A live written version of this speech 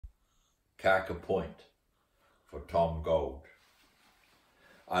Kaka Point for Tom Gold.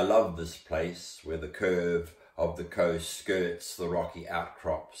 I love this place where the curve of the coast skirts the rocky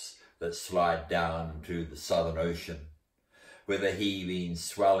outcrops that slide down to the Southern Ocean, where the heaving,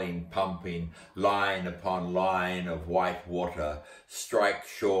 swelling, pumping, line upon line of white water strike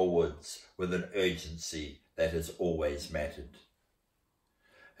shorewards with an urgency that has always mattered.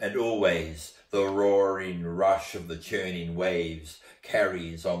 And always the roaring rush of the churning waves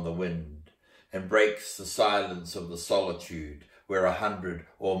carries on the wind and breaks the silence of the solitude where 100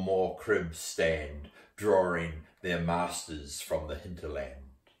 or more cribs stand, drawing their masters from the hinterland.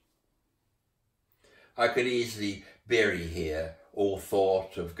 I could easily bury here all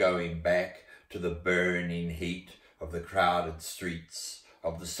thought of going back to the burning heat of the crowded streets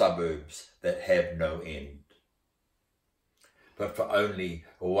of the suburbs that have no end. But for only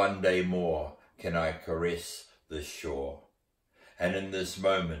one day more can I caress this shore, and in this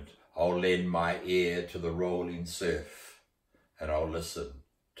moment I'll lend my ear to the rolling surf, and I'll listen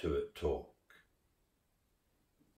to it talk.